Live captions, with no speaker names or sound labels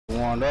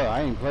warmed up.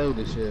 I ain't played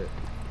this shit.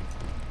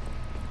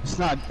 It's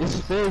not. It's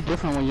very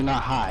different when you're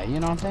not high. You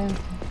know what I'm saying?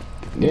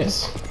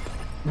 Yes.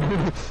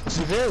 It's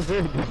very,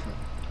 very different.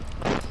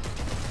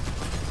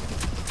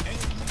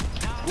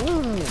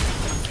 Ooh.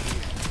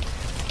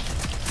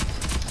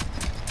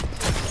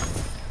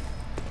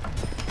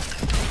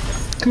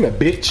 Come here,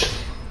 bitch.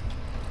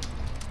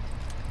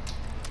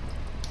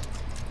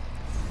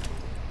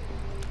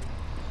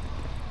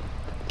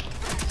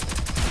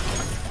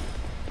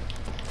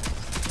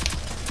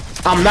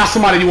 I'm not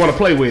somebody you want to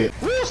play with.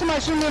 Ooh,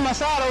 somebody shooting me on my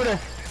side over there.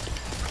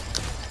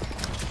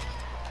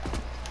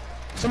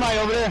 Somebody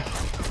over there.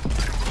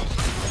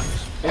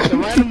 If the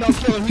random don't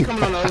kill him, he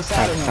coming on the other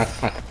side of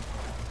him.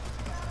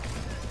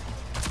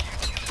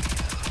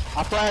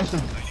 I flashed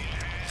him.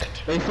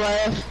 They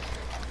flash.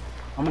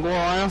 I'm gonna go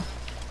around.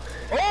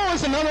 Oh,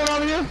 it's another one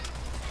over here.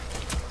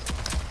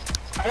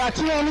 I got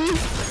two on me.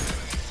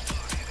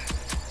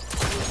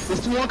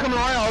 There's one coming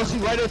around. I see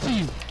right there to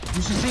you.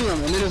 You should see him.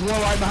 And then there's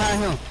one right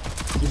behind him.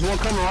 There's one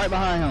coming right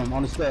behind him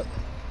on the step.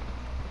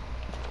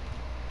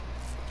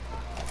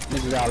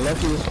 Nigga got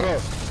lucky as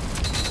fuck.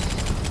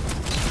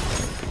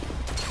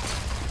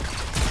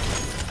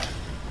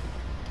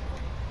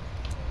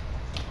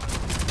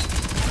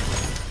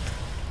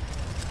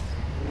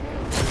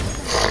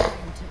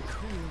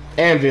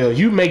 Anvil,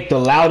 you make the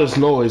loudest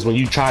noise when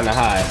you trying to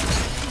hide.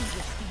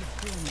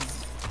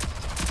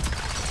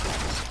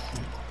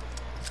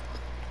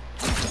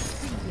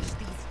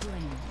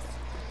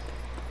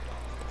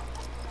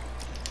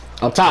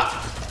 Up top.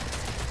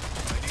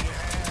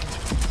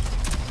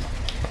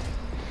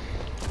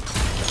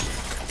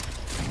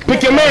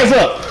 Pick your mans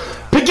up.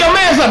 Pick your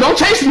mans up. Don't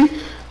chase me.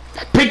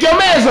 Pick your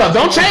mans up.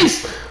 Don't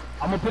chase.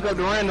 I'm gonna pick up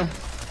the random.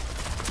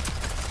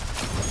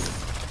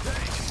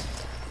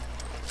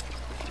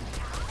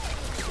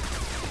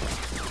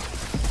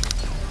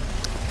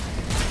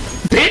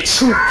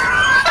 Bitch.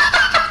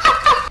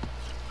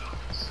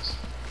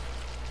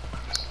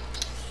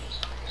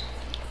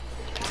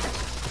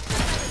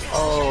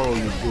 Oh,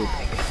 you good.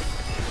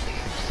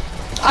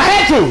 I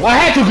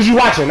had to because you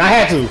watching. I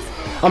had to.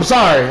 I'm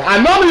sorry.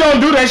 I normally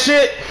don't do that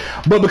shit,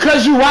 but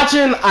because you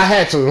watching, I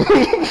had to.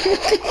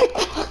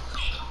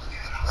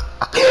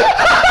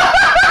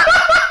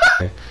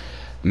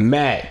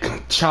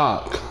 Mac,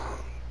 Chalk,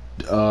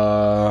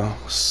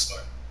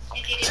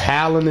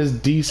 Talon is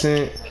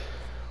decent.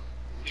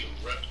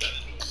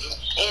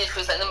 It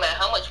feels like no matter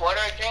how much water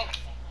I drink,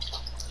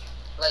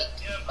 like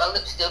my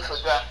lips still feel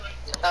dry.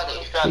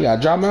 You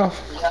got dry mouth?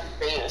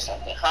 Or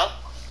something, huh?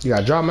 You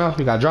got dry mouth?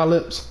 You got dry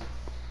lips?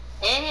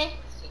 Mm-hmm.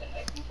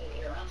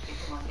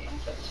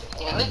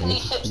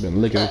 You've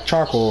been licking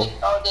charcoal.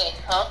 All day,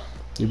 huh?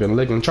 You've been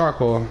licking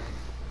charcoal.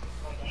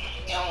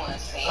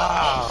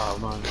 Ah,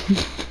 man.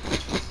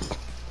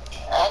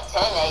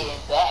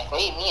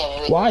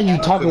 Why are you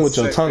talking with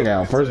your tongue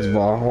out, first of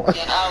all?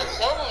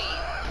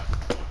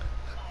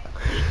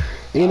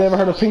 You ain't never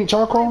heard of pink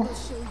charcoal?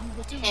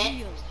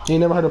 You ain't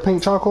never heard of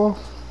pink charcoal?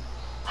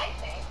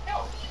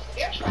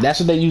 That's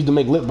what they use to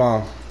make lip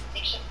balm.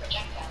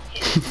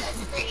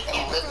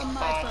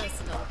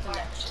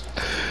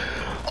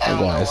 I'm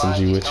going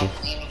SMG with you.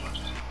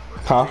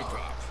 Huh?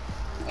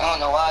 I don't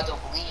know why I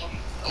don't believe you.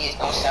 It just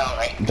don't sound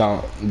right.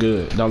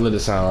 Good. Don't let it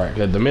sound right.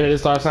 'Cause the minute it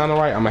starts sounding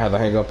right, I'm gonna have to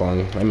hang up on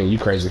you. I mean, you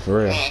crazy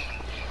for real.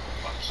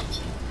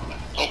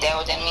 Is that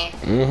what that means?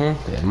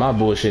 Mm-hmm. Yeah, my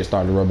bullshit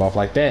starting to rub off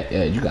like that.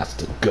 Yeah, you got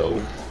to go.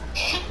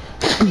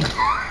 Maybe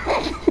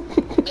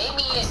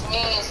it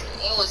means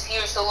it was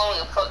here so long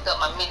it fucked up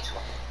my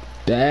mental.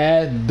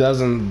 That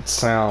doesn't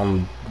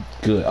sound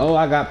good. Oh,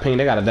 I got ping.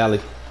 They got a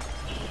deli.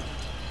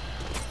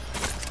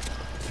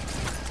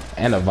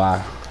 And a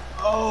Vi.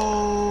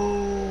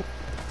 Oh.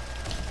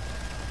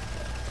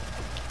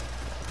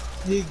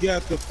 He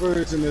got the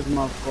first and it's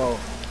my fault.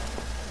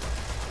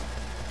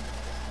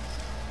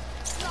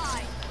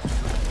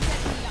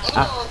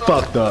 I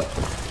fucked up.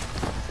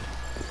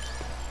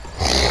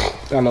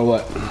 I know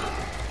what.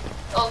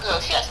 Oh girl,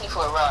 she asked me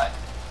for a ride.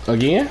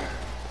 Again?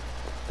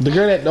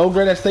 The old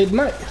girl that stayed the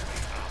night?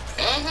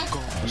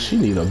 Mm-hmm. She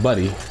need a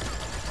buddy.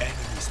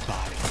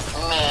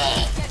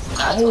 Man.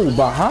 Oh,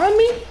 behind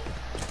me?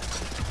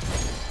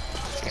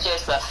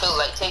 Just I felt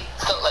like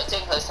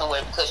taking her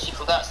somewhere because she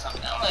forgot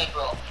something. I'm like,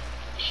 bro,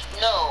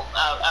 no,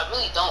 I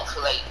really don't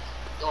feel like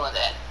doing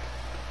that.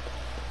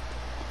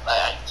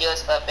 Like, I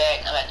just got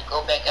back, I had to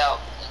go back out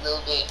a little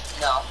bit.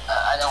 No,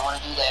 I don't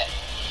want to do that.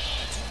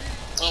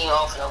 You ain't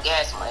offer no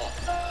gas money.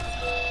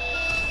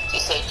 She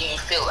said, do you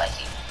feel like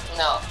it?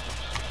 No.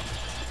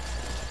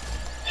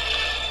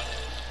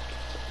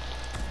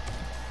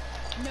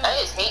 I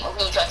just hate when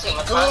people try to take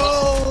my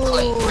comments for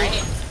like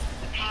granted.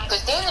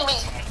 Because then it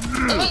makes me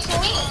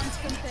mean.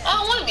 I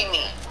don't want to be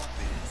mean.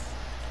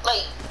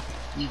 Like,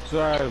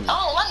 I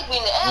don't like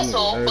being an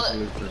asshole, but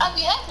I'd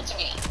be happy to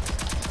be.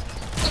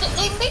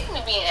 They make me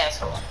be an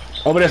asshole.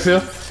 Over there,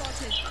 Phil.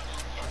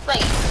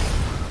 Like,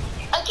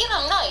 again,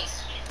 I'm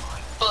nice,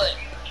 but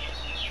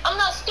I'm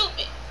not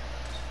stupid.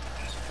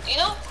 You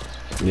know?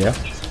 Yeah.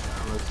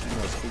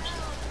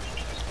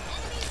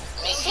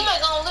 I mean, she might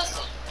gonna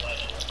listen.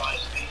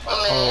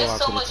 Man, there's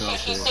so much shit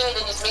she said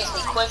that just makes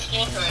me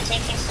question her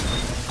intentions.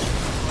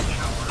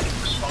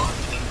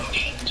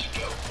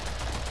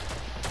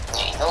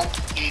 Nope.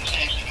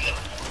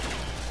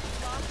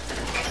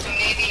 So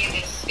maybe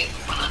this is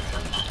not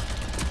something.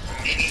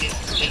 Maybe this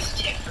is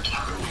just check for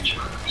time.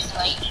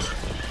 Like,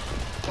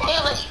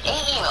 yeah, like,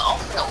 ain't even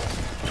off no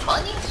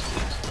money.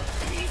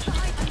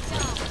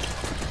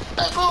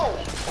 Like, bro,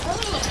 who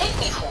do you take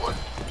me for?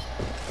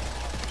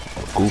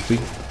 Goofy.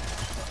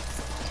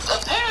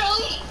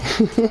 Apparently.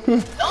 I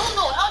don't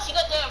know how she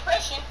got that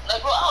impression.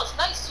 Like, bro, I was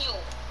nice to you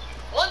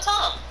one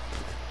time.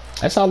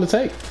 That's all it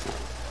takes.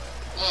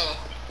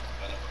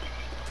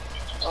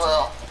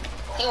 Well,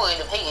 he would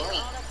end up hating me.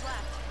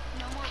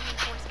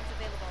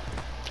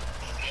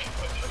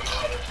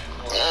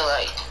 Yeah,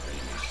 like,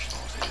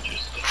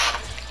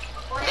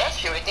 that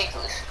shit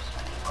ridiculous.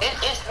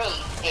 It's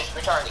really just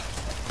retarded.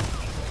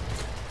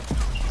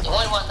 The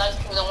one who was nice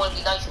people don't want to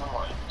be nice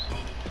anymore.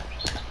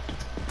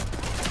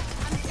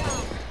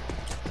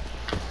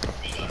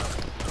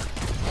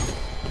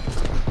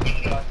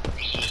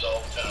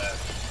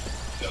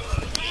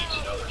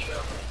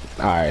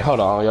 All right, hold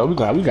on, yo. We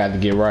got to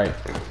get right.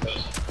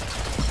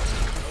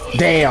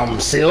 Damn,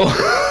 Sil.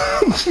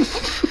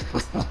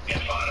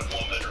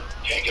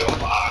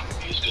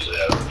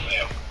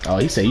 Oh,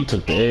 he said you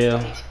took the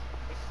L.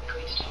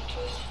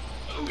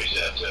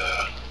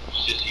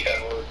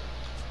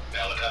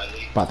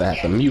 About to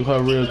have to mute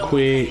her real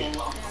quick.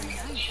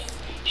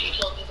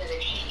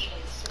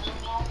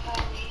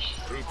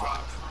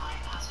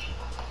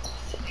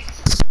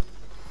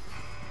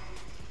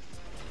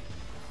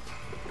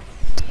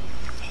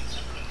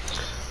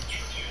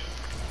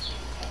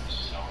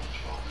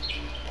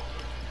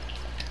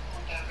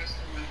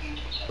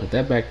 Put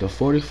that back to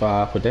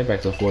 45. Put that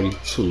back to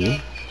 42.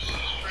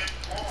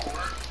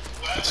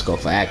 Let's go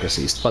for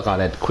accuracy. Fuck all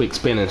that quick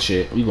spinning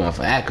shit. We going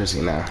for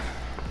accuracy now.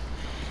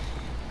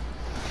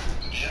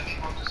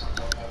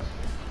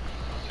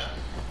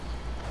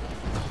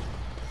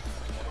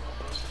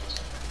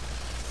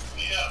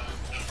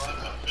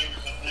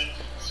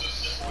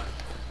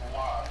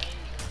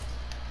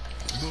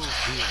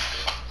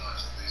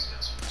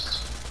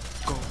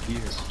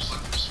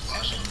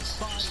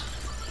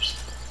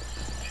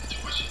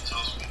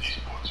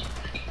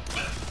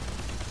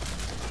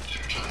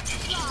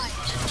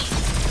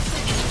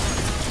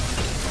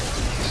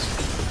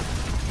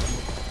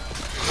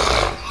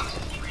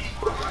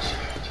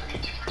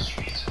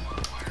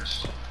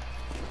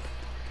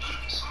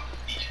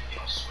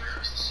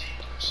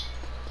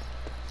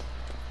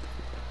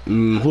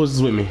 Who's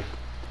this with me?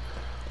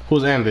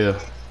 Who's Anvil?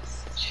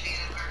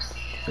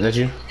 Is that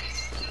you?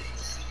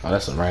 Oh,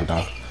 that's a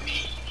random.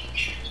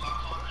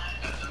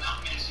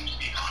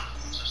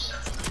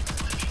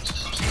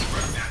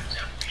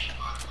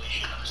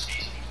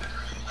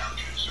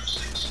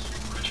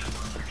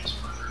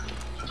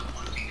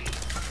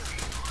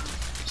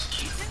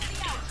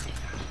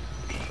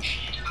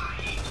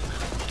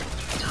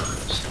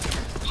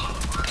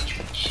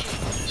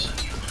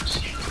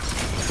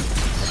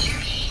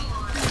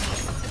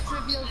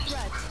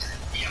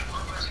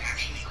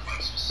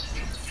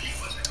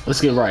 Let's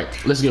get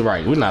right. Let's get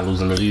right. We're not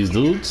losing to these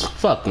dudes.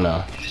 Fuck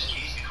no.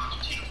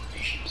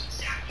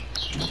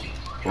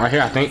 Right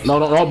here, I think. No,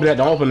 don't open that.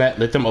 Don't open that.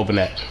 Let them open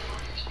that.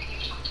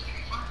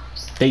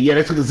 They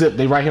took the zip.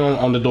 They right here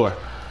on the door.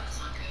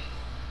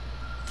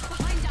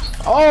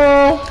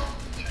 Oh.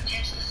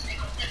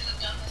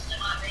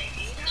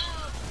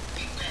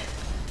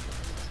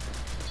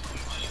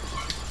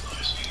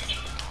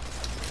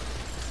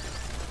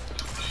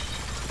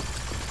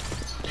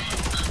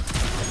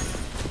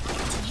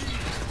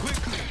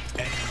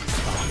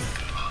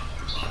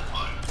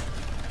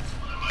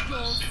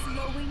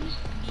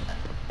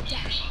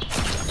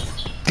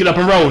 Get up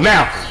and roll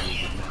now.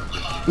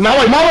 My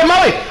way, my way,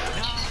 my way.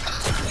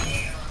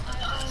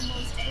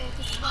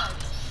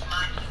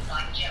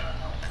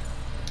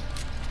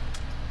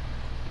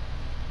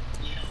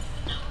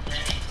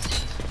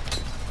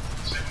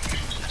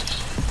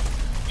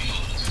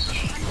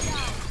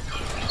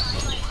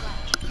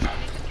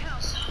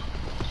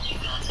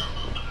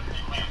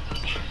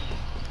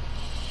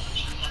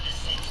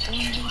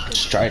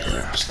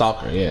 Striker,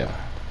 stalker, yeah.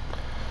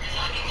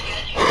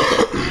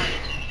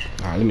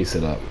 Alright, let me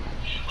sit up.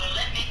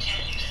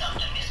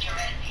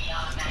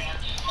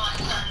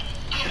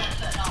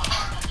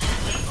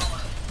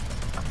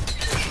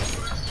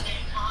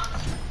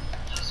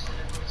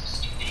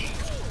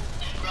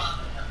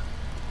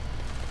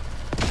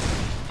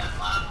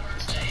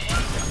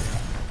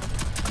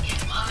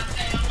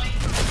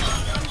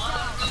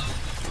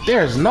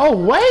 There's no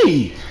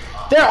way.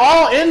 They're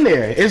all in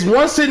there. It's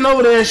one sitting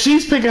over there.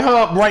 She's picking her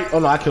up right. Oh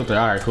no, I killed her.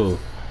 All right, cool.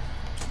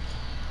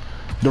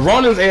 The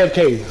Ronin's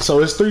AFK,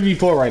 so it's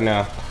 3v4 right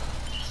now.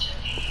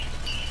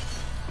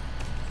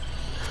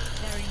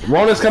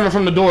 Ronin's coming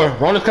from the door.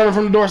 Ronin's coming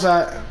from the door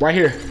side, right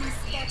here.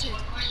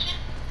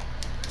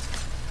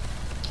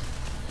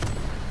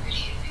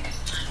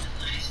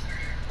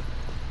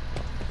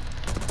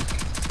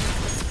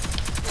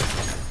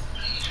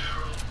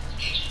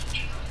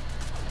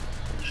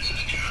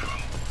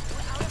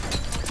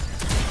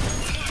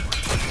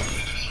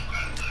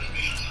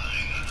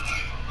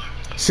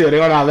 See,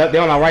 they on our left. They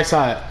on our right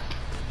side.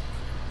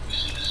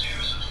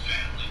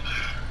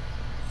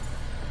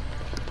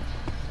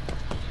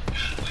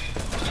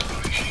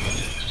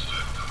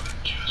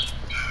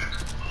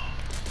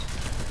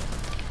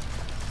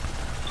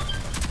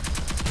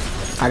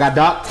 I got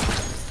Doc.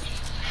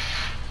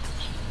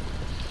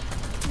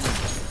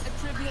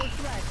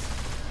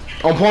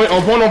 On point,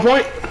 on point, on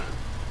point.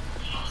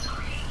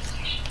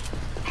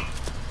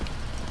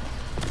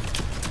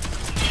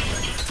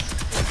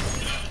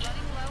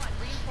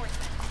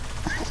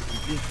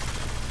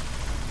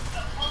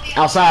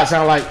 Outside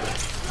sound like.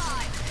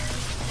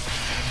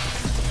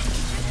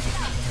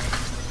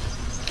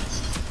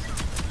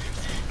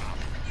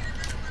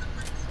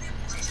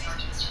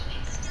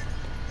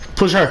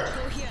 Push her.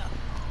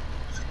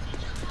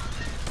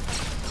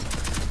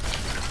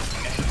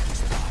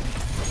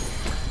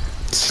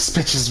 This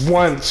bitch is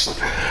one,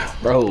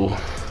 bro.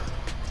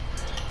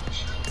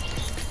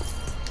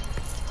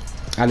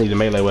 I need a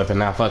melee weapon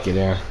now. Fuck it,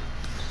 then.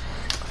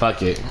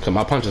 Fuck it, cause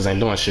my punches ain't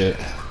doing shit.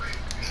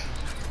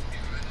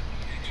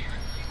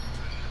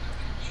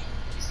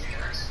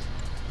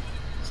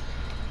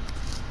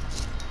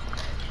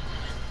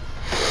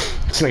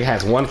 This nigga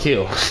has 1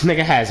 kill. This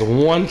nigga has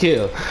 1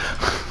 kill.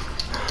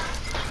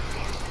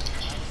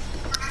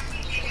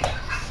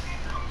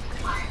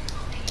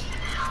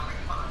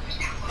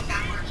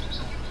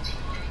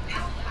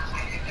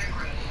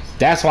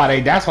 That's why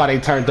they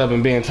turned up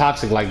and being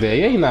toxic like that.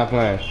 Yeah, you're not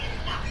playing.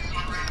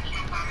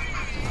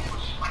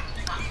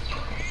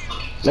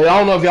 Like, I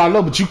don't know if y'all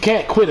know, but you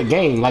can't quit a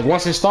game. Like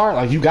once it starts,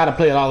 like you gotta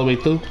play it all the way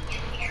through.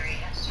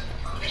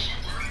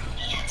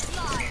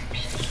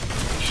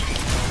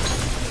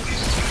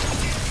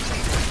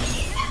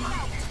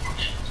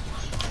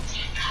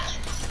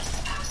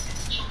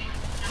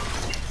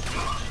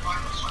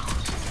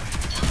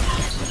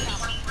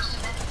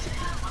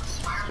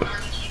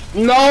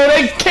 No,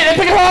 they can't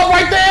pick it up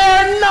right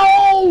there.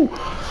 No.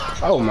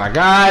 Oh my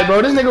god,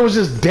 bro, this nigga was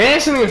just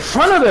dancing in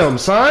front of them,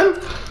 son.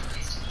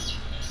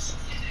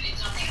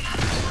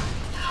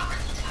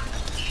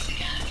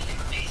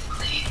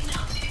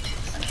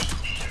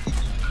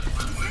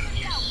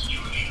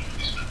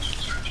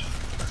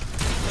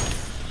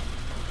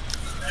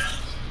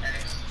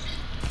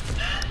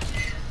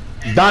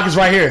 Doc is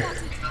right here.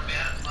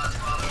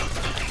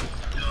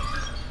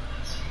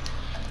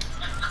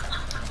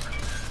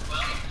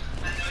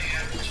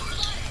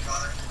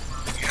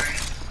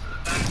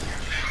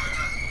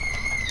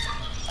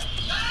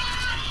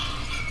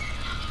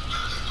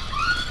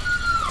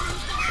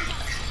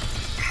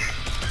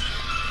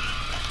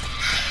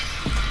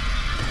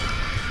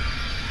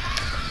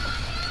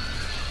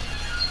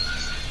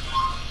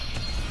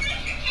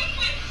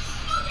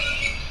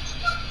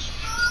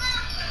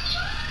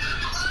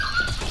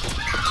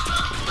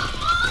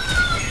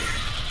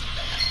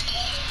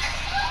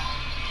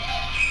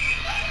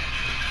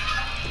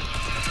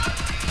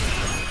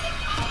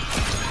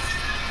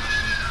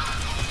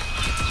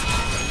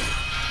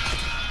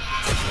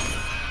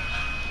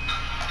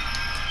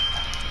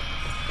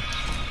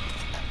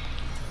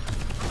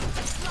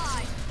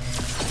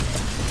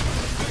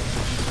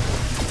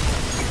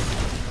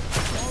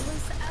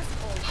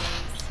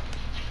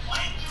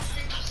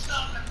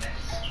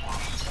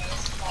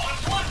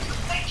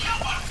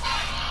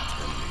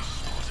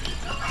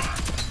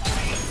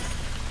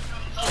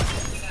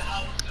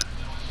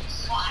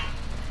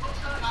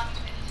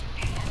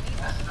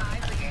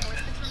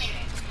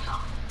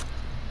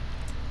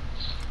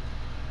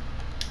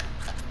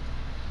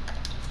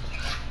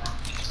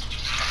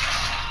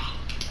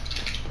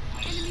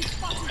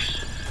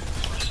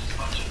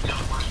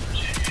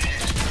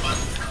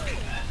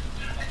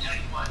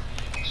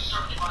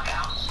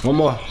 One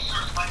more.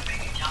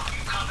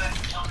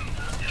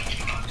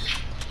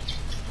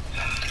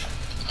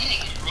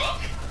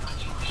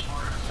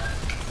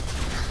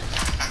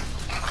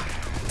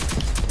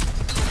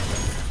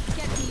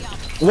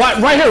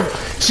 What? Right here.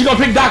 She gonna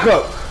pick Doc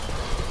up.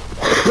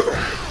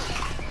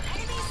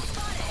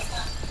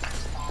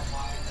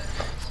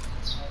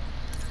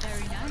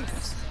 Very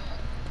nice.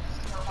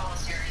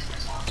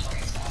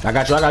 I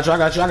got you. I got you. I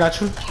got you. I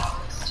got you.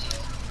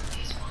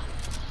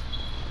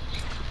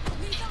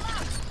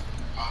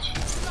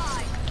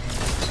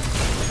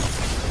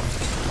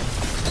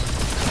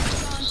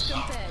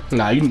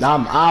 Nah,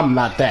 I'm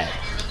not that.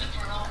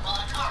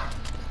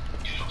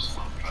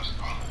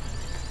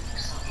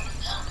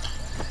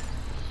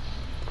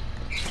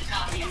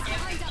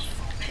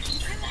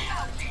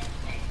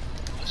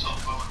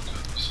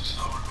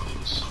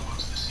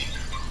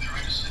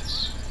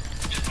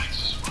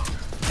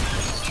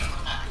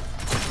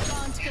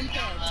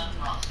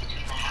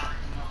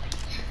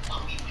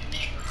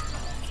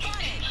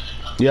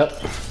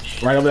 Yep,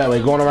 right over that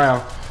way, going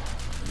around.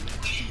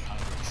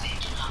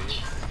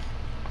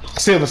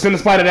 Silver, send the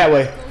spider that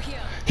way.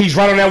 He's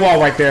right on that wall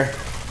right there.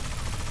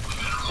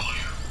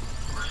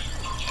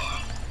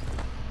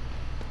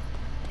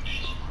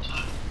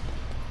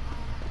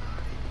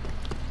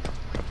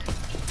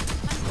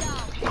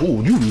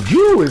 Ooh,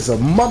 you is a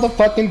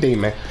motherfucking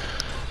demon.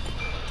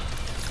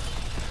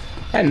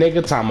 That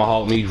nigga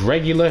tomahawk me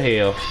regular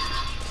hell.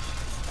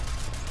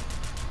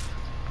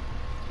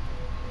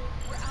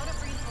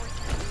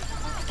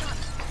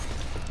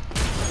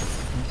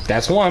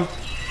 That's one.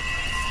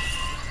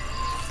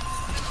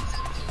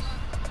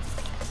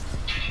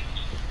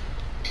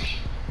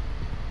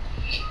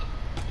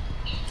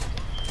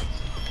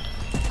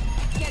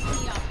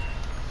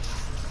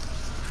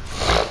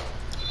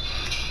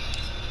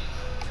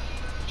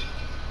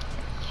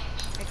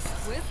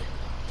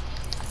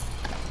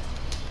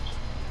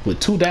 With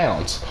 2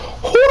 downs.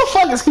 Who the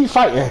fuck is he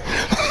fighting?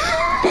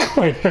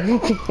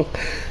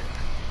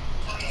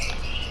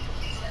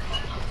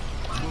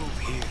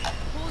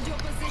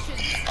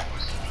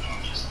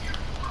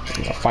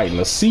 Fighting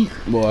a seat,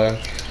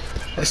 boy.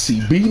 That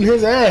seat beating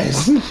his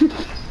ass.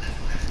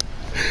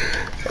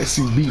 That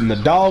seat beating the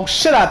dog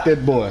shit out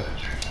that boy.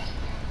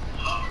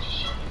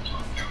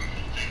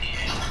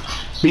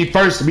 Be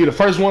the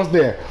first ones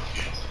there.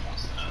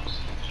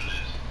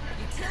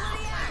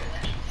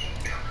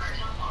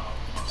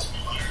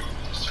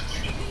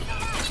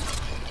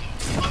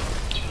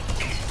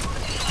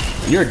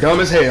 You're dumb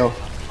as hell.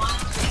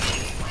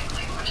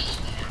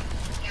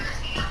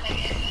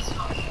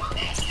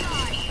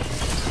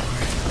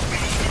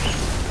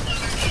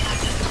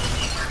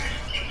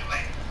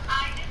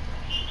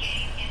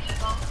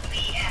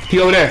 He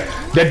over there.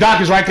 That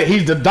Doc is right there.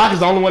 The Doc is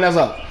the only one that's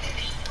up.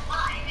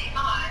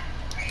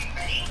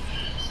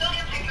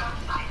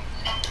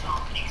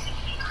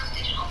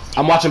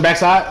 I'm watching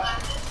backside.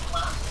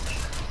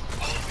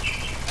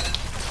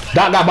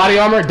 Doc got body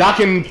armor. Doc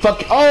can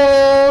fuck.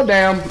 Oh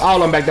damn! All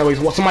of them back that way.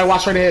 Somebody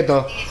watch right ahead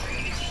though.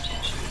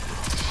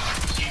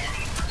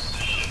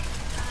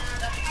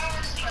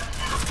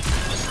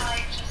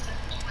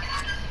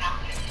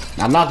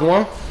 I knocked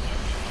one.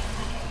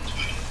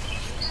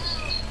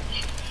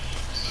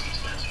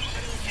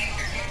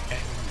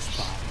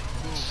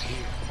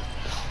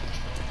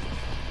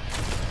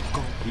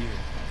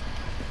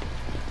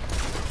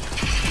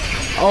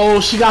 Oh,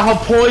 she got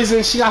her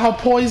poison. She got her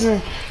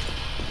poison.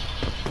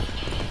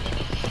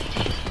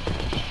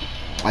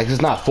 Like,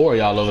 there's not 4 of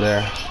y'all over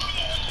there.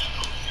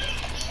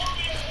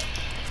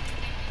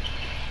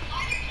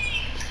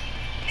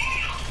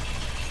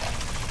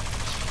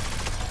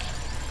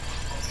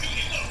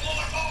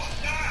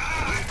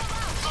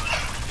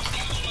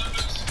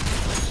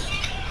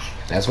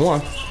 That's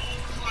one.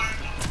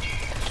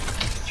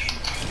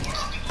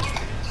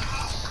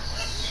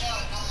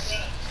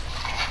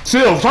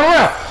 Sil, turn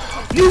around.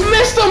 You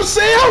missed him,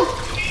 Sil.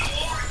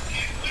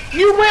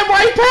 You went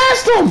right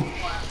past him.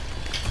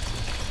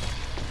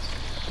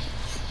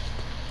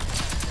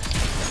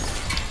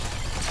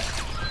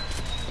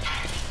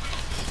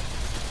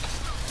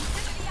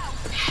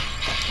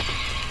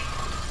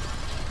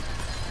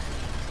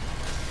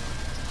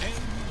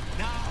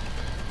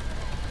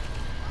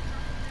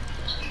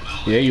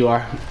 Yeah, you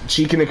are.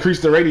 She can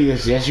increase the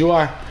radius. Yes, you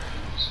are.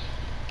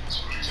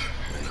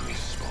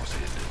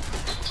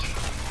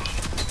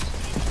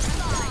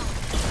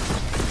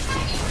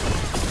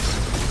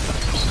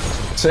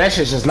 So that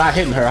shit's just not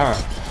hitting her,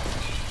 huh?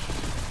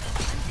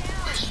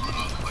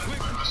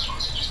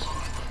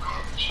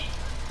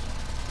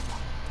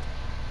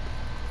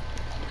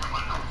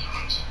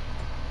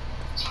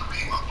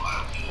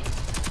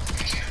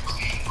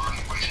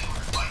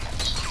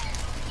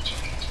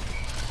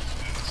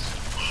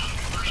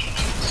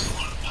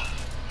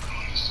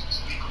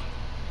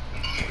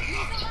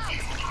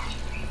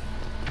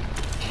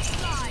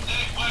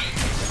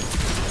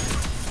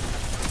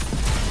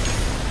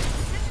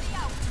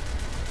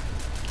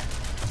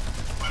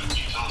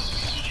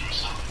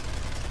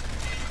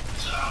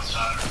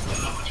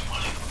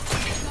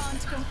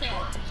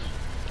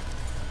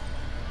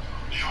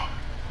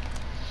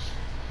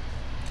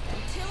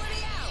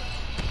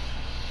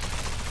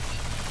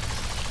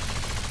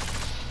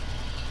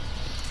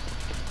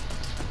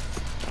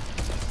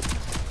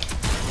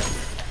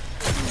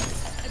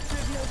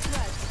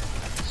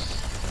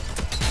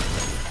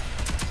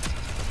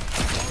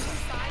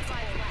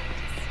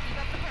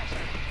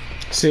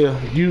 See,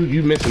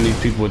 you missing these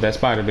people with that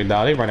spider, big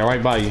dog. They running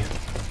right by you.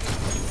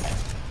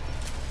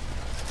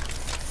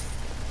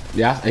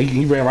 Yeah,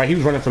 he ran right. He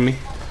was running from me.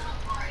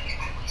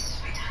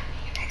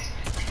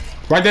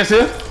 Right there,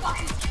 Sil.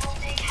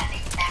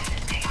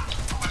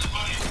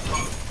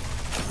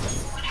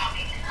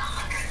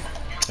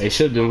 They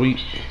should have been weak.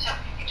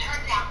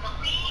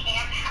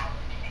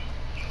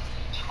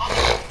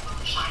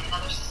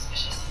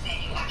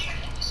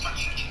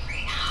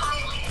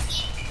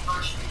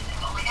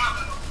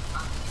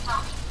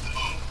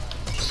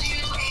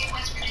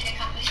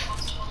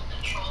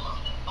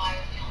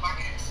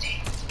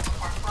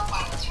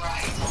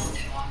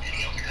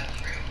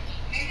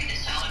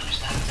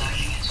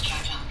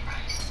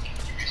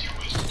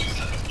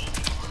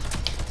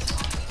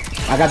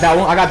 I got that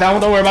one. I got that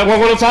one. Don't worry about it.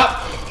 One on top.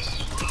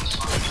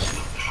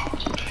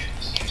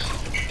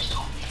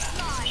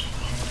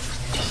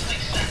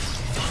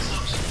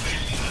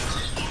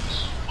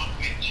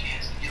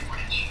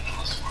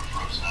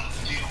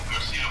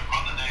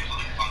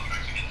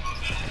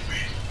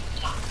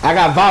 I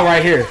got Va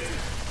right here.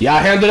 Y'all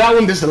handle that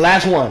one. This is the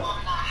last one.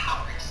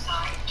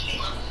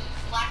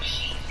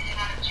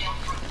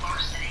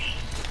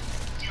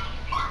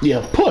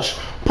 Yeah, push.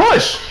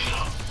 Push!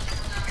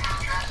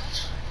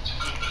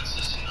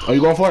 Oh,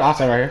 you going for it? I'll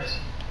stay right here.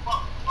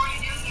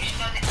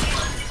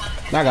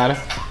 I got it.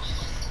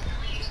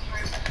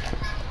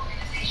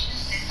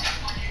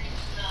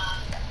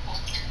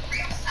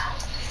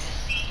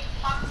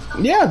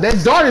 Yeah,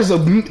 that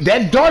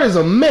dart is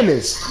a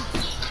menace.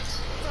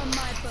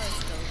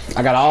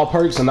 I got all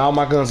perks and all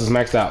my guns is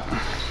maxed out.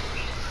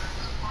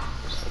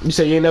 You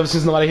say you ain't never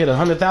seen nobody hit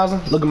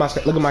 100,000? Look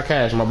at my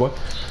cash, my boy.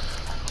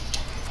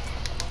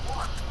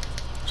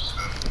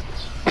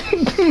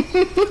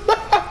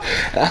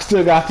 I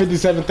still got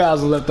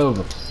 57,000 left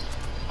over.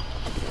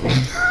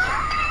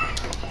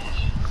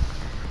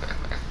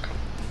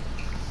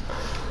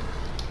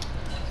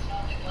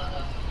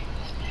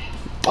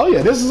 Oh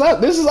yeah, this is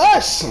us. This is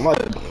us. Like,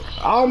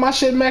 all my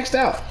shit maxed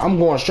out. I'm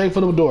going straight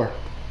for the door.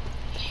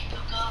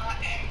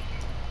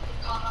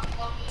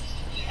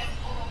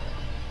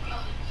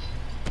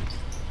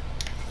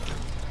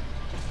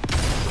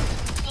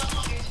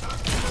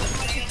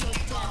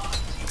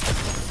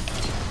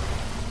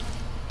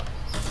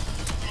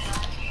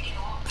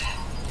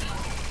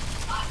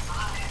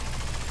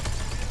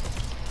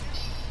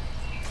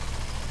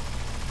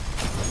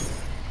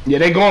 Yeah,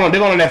 they're going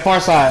on that far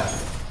side.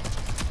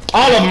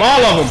 All of them,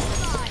 all of them.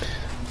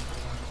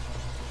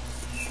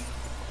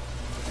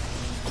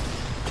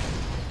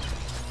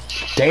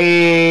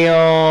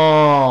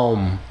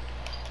 Damn.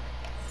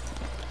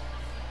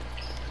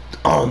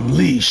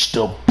 Unleash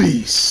the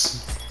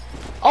beast.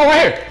 Oh,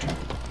 right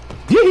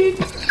here.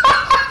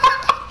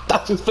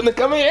 Thought you was finna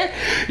come in here.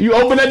 You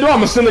open that door, I'm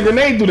gonna send a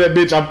grenade through that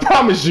bitch. I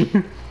promise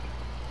you.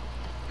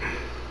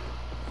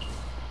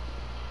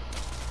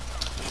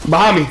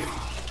 Behind me.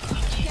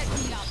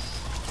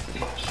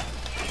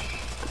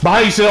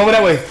 Behind you, sit over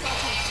that way.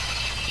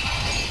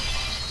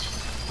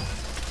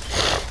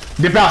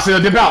 Dip out,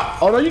 Sil, dip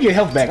out. Oh no, you get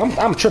health back.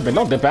 I'm tripping.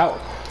 Don't dip out.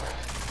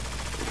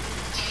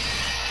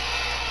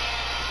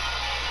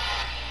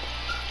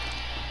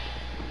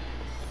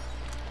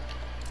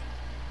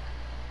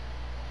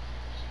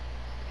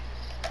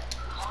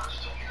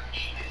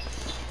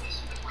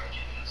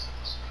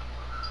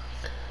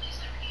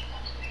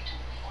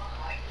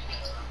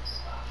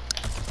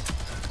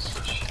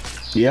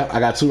 Yeah, I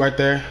got two right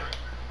there.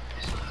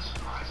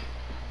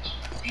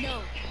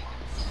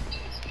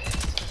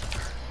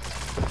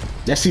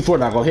 That C4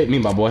 not gonna hit me,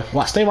 my boy.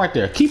 Watch, stay right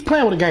there. Keep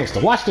playing with a gangster.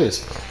 Watch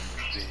this.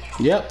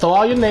 Yep, throw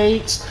all your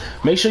nades.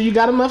 Make sure you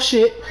got enough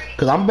shit,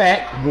 cause I'm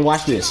back. And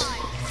watch this.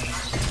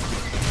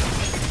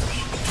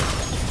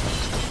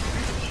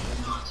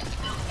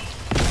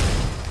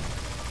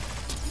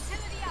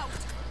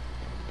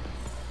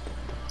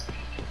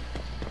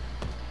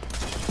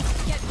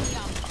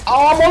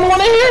 Oh, I'm on the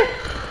one in here.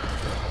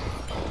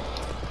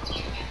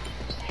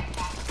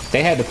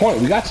 They had the point.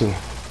 We got to.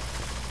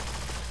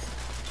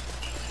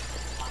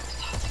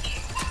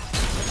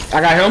 I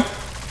got him.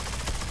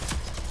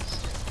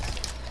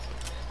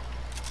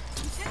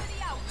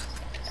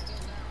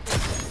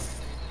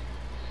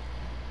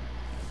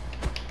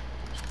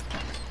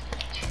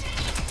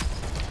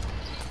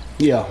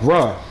 Yeah,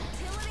 run.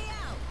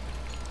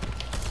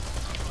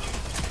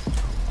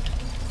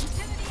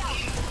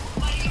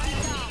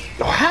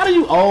 How do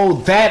you?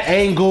 Oh, that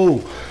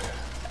angle.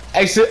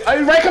 Hey, so,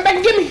 hey, Ray, come back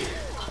and get me.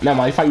 Never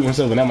mind, you fight with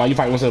Silver. Never mind, you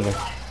fight with Silver.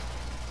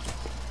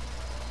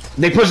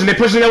 They pushing that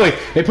way.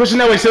 They pushing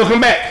that way, Sil, come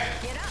back.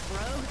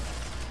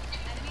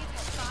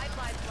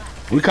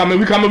 We coming.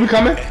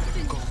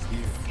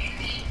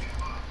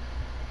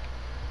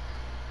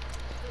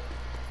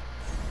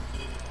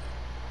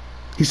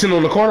 He's sitting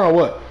on the corner or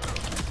what?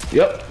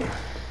 Yep.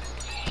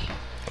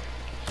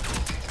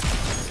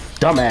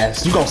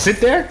 Dumbass, you gonna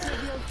sit there?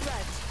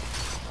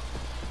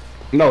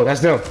 No, that's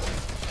them.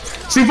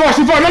 C4, no,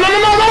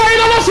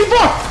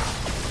 C4!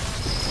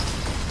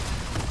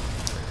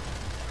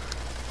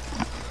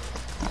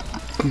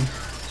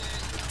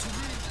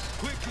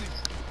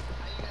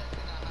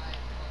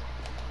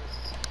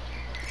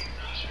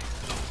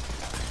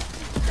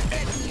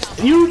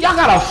 Y'all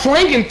got a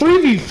flank in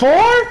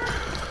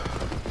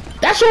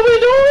 3v4? That's what we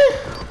doing?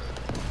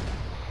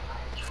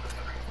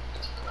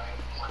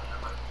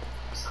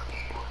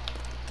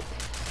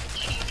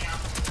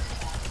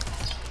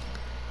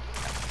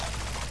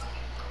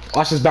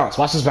 Watch this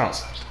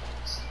bounce.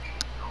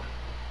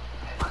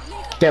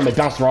 Damn, it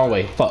bounced the wrong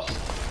way. Fuck.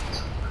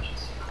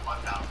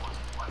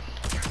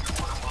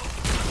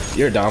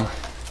 You're dumb.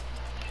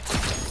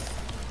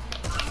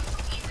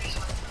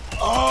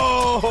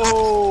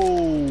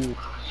 Oh!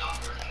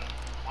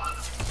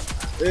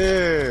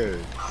 Yeah.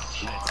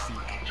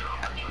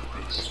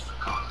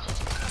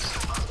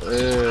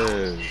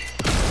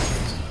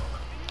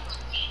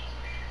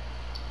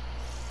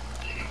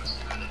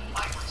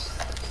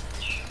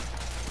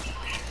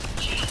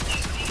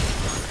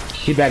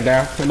 He back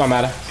down. It don't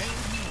matter.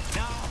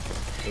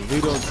 If we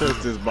don't touch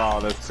this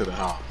ball, that's to the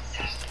house.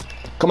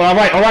 Come on, all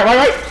right.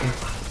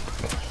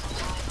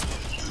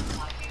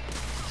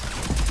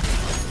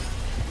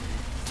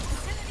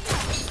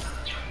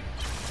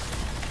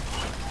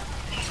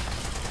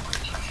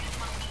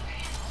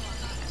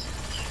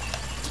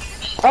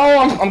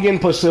 Oh, I'm getting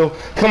pushed still.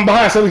 Come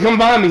behind, Sully. Come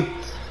behind me.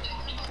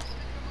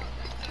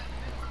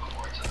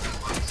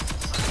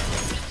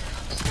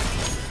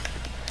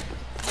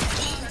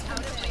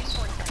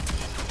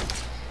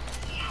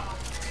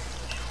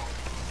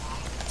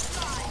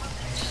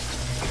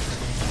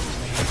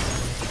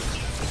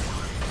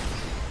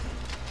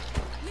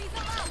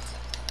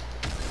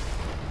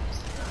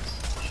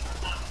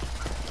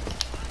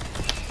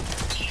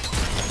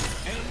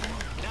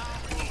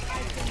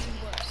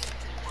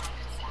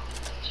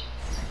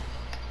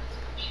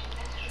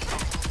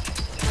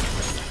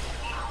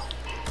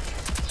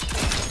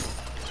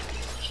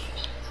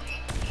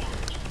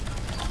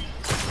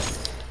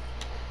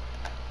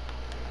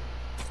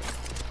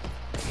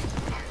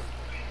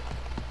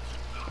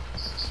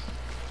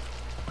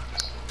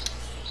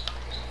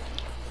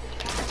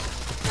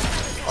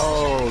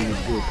 Oh, you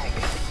good.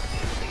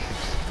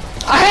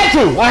 I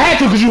had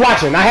to because you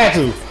watching. I had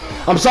to.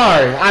 I'm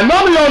sorry. I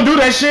normally don't do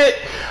that shit,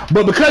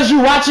 but because you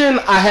watching,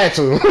 I had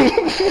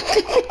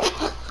to.